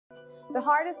The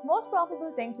hardest, most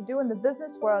profitable thing to do in the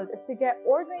business world is to get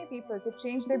ordinary people to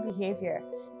change their behavior.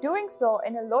 Doing so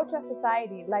in a low-trust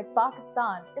society like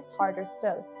Pakistan is harder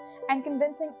still. And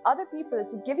convincing other people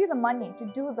to give you the money to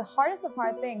do the hardest of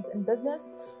hard things in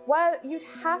business, well, you'd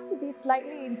have to be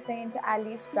slightly insane to at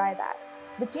least try that.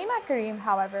 The team at Careem,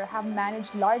 however, have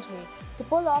managed largely to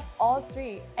pull off all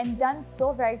three and done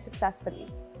so very successfully.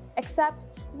 Except,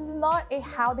 this is not a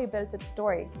how they built it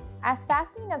story. As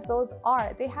fascinating as those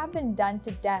are, they have been done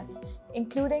to death,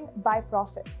 including by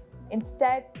profit.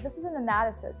 Instead, this is an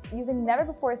analysis using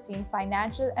never-before-seen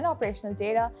financial and operational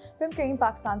data from Careem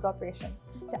Pakistan's operations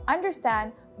to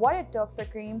understand what it took for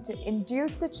Careem to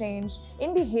induce the change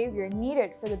in behavior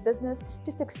needed for the business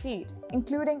to succeed,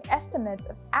 including estimates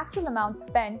of actual amounts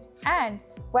spent and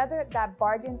whether that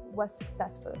bargain was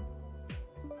successful.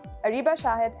 Ariba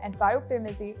Shahid and Farooq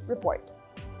Tirmizi report.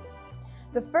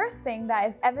 The first thing that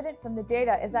is evident from the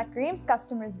data is that Careem's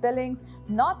customers' billings,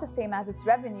 not the same as its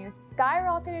revenues,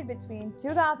 skyrocketed between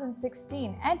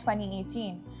 2016 and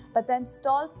 2018, but then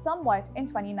stalled somewhat in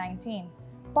 2019.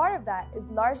 Part of that is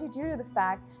largely due to the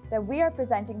fact that we are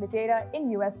presenting the data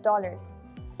in US dollars.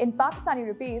 In Pakistani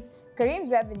rupees,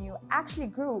 Careem's revenue actually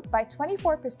grew by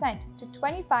 24% to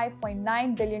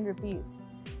 25.9 billion rupees.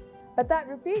 But that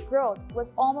rupee growth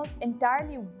was almost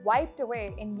entirely wiped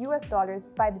away in US dollars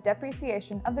by the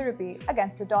depreciation of the rupee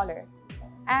against the dollar.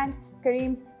 And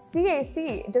Careem's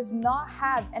CAC does not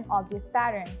have an obvious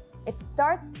pattern. It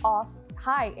starts off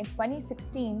high in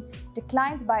 2016,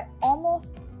 declines by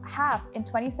almost half in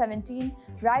 2017,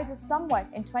 rises somewhat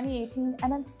in 2018,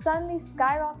 and then suddenly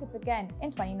skyrockets again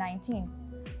in 2019.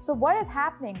 So what is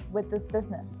happening with this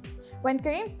business? When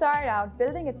Careem started out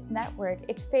building its network,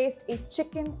 it faced a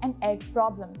chicken and egg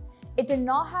problem. It did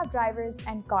not have drivers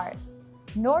and cars.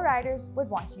 No riders would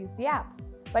want to use the app.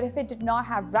 But if it did not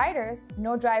have riders,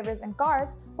 no drivers and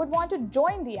cars would want to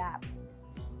join the app.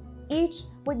 Each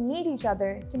would need each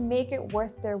other to make it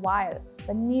worth their while,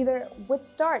 but neither would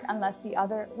start unless the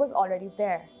other was already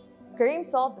there. Careem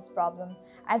solved this problem,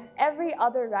 as every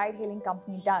other ride-hailing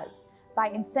company does, by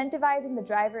incentivizing the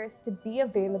drivers to be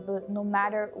available no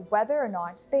matter whether or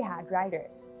not they had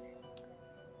riders.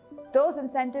 Those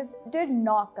incentives did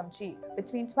not come cheap.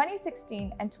 Between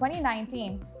 2016 and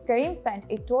 2019, Careem spent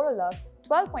a total of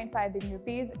 12.5 billion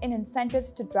rupees in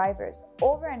incentives to drivers,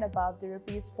 over and above the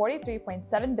rupees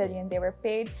 43.7 billion they were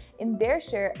paid in their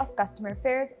share of customer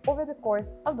fares over the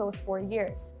course of those 4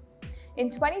 years. In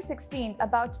 2016,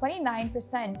 about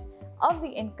 29% of the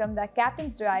income that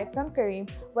captains derived from Careem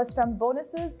was from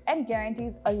bonuses and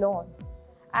guarantees alone.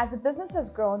 As the business has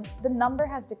grown, the number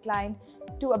has declined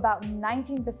to about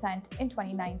 19% in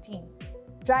 2019.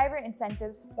 Driver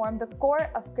incentives form the core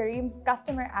of Careem's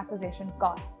customer acquisition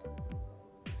cost.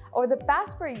 Over the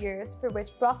past 4 years, for which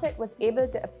Profit was able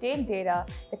to obtain data,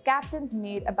 the captains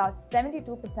made about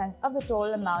 72% of the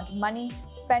total amount of money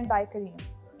spent by Careem,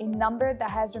 a number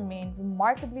that has remained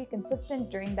remarkably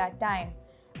consistent during that time,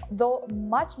 though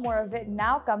much more of it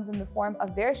now comes in the form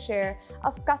of their share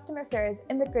of customer fares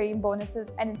in the Careem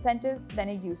bonuses and incentives than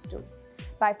it used to.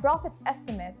 By Profit's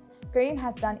estimates, Careem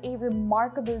has done a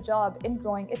remarkable job in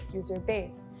growing its user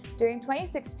base. During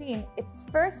 2016, its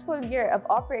first full year of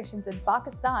operations in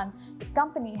Pakistan, the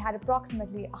company had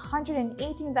approximately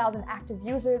 118,000 active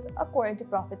users according to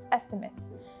Profit's estimates,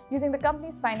 using the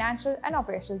company's financial and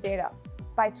operational data.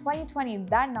 By 2020,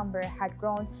 that number had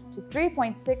grown to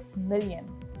 3.6 million.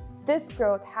 This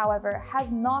growth, however,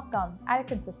 has not come at a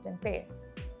consistent pace.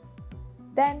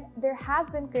 Then, there has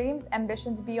been Careem's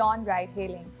ambitions beyond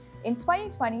ride-hailing. In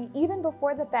 2020, even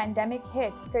before the pandemic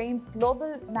hit, Careem's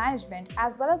global management,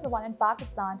 as well as the one in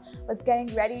Pakistan, was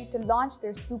getting ready to launch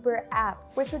their super app,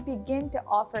 which would begin to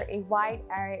offer a wide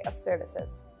array of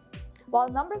services. While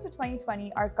numbers for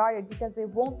 2020 are guarded because they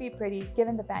won't be pretty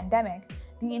given the pandemic,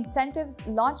 the incentives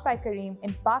launched by Careem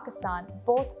in Pakistan,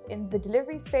 both in the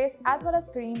delivery space as well as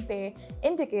Careem Pay,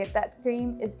 indicate that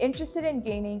Careem is interested in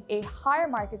gaining a higher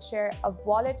market share of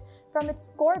wallet from its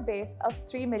core base of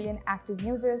 3 million active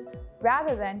users,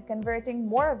 rather than converting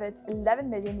more of its 11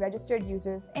 million registered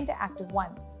users into active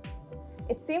ones.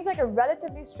 It seems like a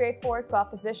relatively straightforward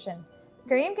proposition.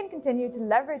 Careem can continue to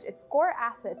leverage its core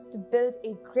assets to build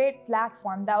a great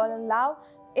platform that will allow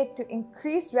it to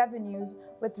increase revenues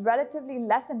with relatively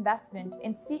less investment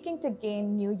in seeking to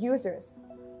gain new users.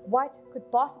 What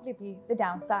could possibly be the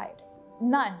downside?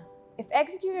 None. If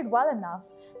executed well enough,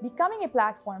 becoming a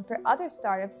platform for other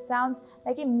startups sounds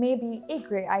like it may be a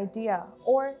great idea,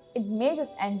 or it may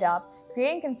just end up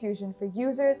creating confusion for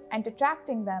users and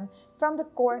detracting them from the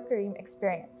core Careem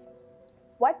experience.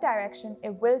 what direction it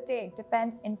will take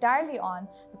depends entirely on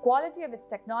the quality of its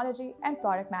technology and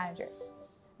product managers.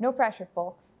 No pressure,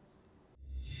 folks.